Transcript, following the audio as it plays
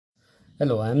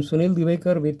Hello, I am Sunil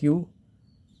Divekar with you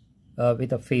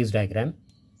with a phase diagram.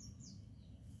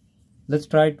 Let's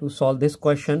try to solve this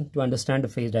question to understand the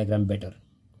phase diagram better.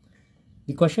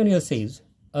 The question here says,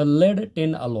 a lead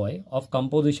tin alloy of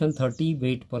composition 30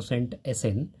 weight %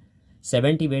 SN,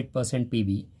 70 weight %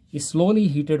 Pb is slowly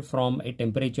heated from a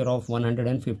temperature of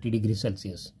 150 degrees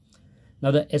Celsius. Now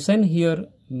the SN here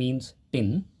means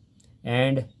tin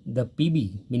and the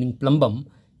Pb meaning plumbum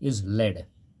is lead.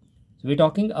 So we're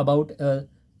talking about a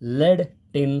lead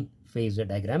tin phase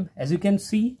diagram. As you can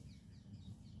see,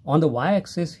 on the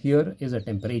y-axis here is a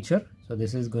temperature. So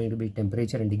this is going to be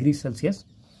temperature in degrees Celsius.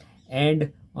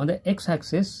 And on the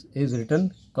x-axis is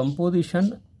written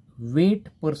composition weight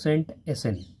 %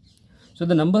 SN. So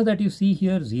the number that you see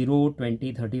here 0,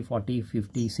 20, 30, 40,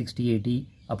 50, 60, 80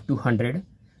 up to 100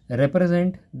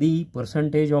 represent the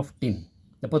percentage of tin.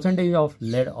 The percentage of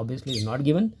lead obviously is not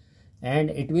given,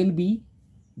 and it will be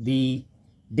the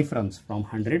difference from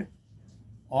 100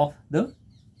 of the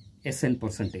SN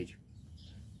percentage.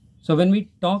 So when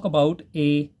we talk about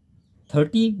a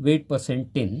 30 weight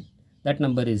 % tin, that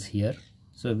number is here.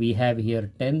 So we have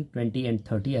here 10, 20 and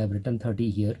 30. I have written 30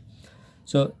 here.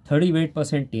 So 30 weight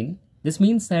 % tin. This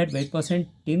means that weight %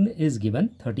 tin is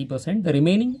given 30%. The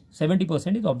remaining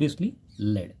 70% is obviously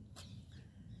lead.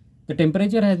 The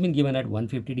temperature has been given at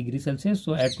 150 degrees Celsius.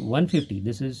 So at 150,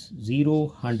 this is 0,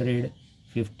 100,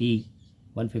 50,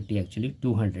 150 actually,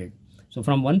 200. So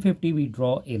from 150 we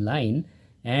draw a line,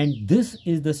 and this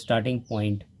is the starting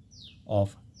point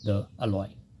of the alloy.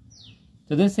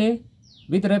 So they say,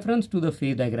 with reference to the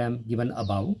phase diagram given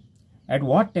above, at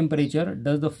what temperature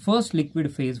does the first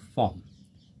liquid phase form?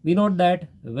 We note that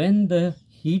when the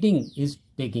heating is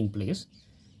taking place,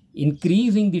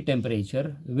 increasing the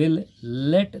temperature will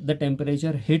let the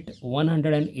temperature hit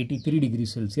 183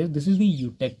 degrees Celsius. This is the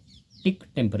eutectic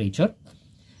temperature.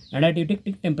 And at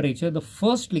eutectic temperature, the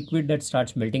first liquid that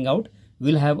starts melting out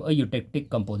will have a eutectic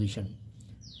composition.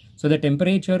 So the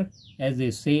temperature, as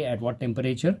they say, at what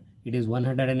temperature? It is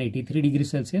 183 degrees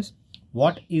Celsius.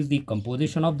 What is the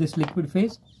composition of this liquid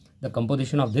phase? The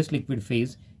composition of this liquid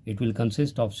phase, it will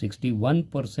consist of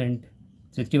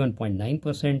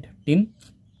 61.9% tin,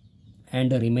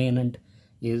 and the remnant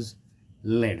is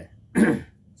lead.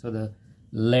 So the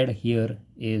lead here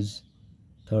is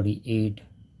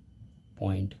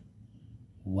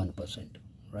 38.1%,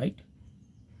 right?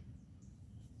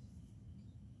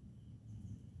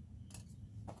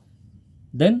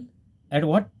 Then at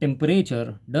what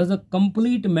temperature does the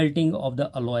complete melting of the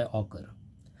alloy occur?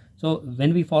 So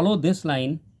when we follow this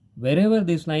line, wherever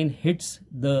this line hits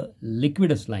the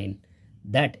Liquidus line,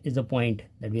 that is the point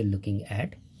that we are looking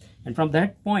at. And from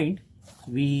that point,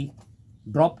 we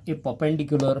drop a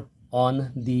perpendicular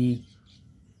on the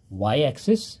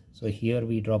y-axis. So here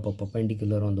we drop a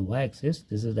perpendicular on the y-axis.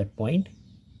 This is that point.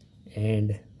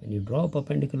 And when you draw a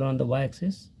perpendicular on the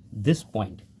y-axis, this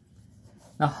point.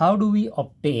 Now, how do we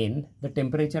obtain the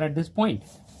temperature at this point?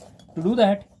 To do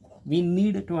that, we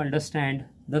need to understand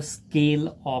the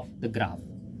scale of the graph.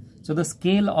 So the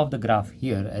scale of the graph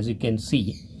here, as you can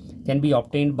see, can be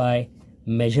obtained by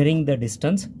measuring the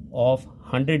distance of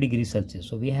 100 degrees Celsius.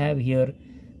 So we have here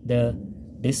the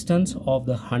distance of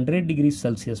the 100 degrees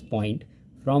Celsius point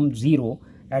from 0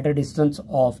 at a distance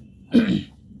of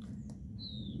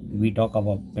we talk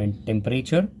about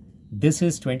temperature. This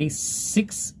is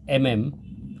 26 mm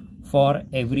for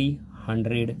every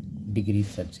 100 degrees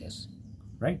Celsius,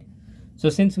 right? So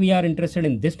since we are interested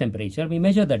in this temperature, we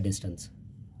measure that distance.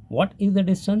 What is the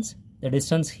distance? The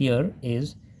distance here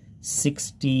is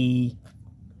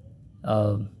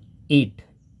 68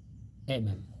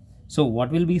 mm. So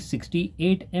what will be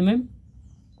 68 mm?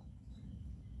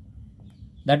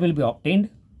 That will be obtained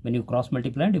when you cross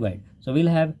multiply and divide. So we'll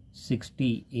have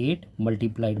 68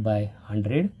 multiplied by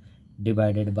 100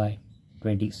 divided by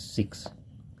 26.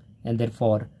 And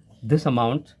therefore this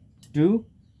amounts to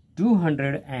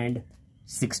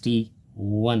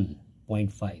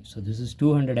 261.5. So this is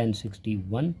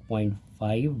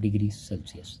 261.5 degrees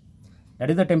Celsius. That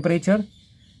is the temperature.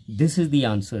 This is the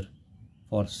answer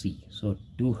for C. So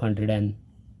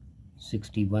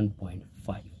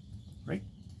 261.5, right?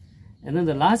 And then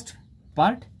the last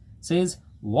part says,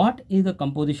 what is the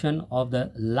composition of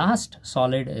the last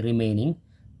solid remaining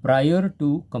prior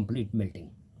to complete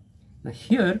melting? Now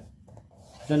here,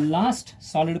 the last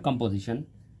solid composition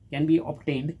can be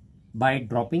obtained by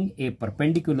dropping a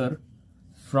perpendicular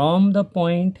from the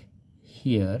point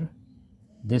here.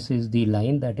 This is the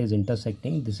line that is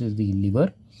intersecting. This is the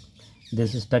lever.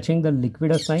 This is touching the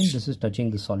Liquidus line. This is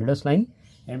touching the solidus line.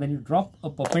 And when you drop a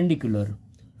perpendicular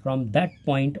from that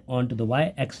point onto the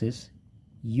y-axis,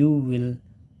 you will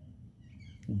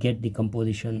get the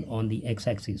composition on the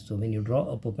x-axis. So when you draw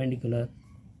a perpendicular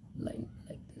line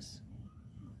like this,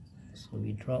 so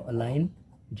we draw a line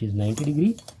which is 90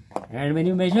 degree, and when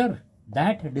you measure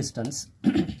that distance,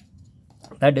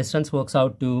 that distance works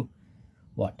out to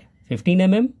what? 15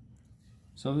 mm.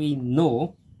 So we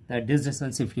know that this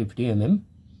distance is 50 mm,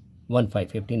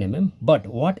 15 mm. But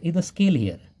what is the scale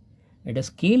here? At a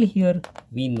scale here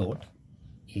we note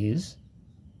is,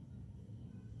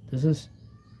 this is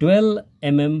 12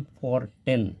 mm for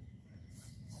 10.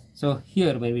 So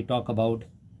here when we talk about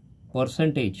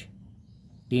percentage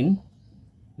tin,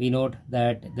 we note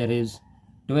that there is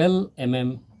 12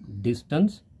 mm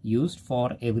distance used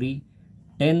for every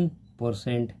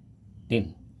 10%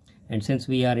 tin. And since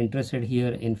we are interested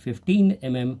here in 15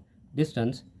 mm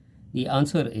distance, the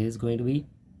answer is going to be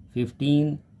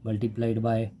 15 multiplied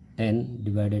by 10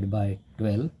 divided by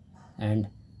 12, and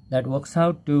that works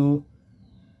out to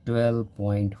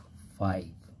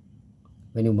 12.5.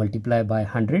 When you multiply by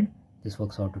 100, this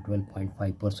works out to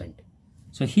 12.5%.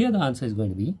 So here the answer is going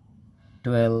to be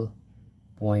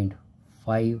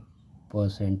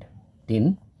 12.5%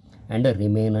 tin, and the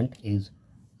remnant is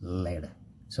lead.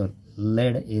 So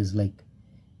lead is like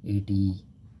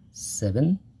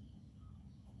 87.5%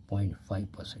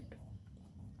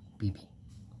 pp.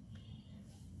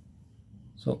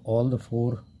 So all the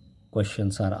 4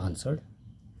 questions are answered.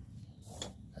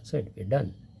 That's it, we're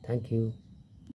done. Thank you.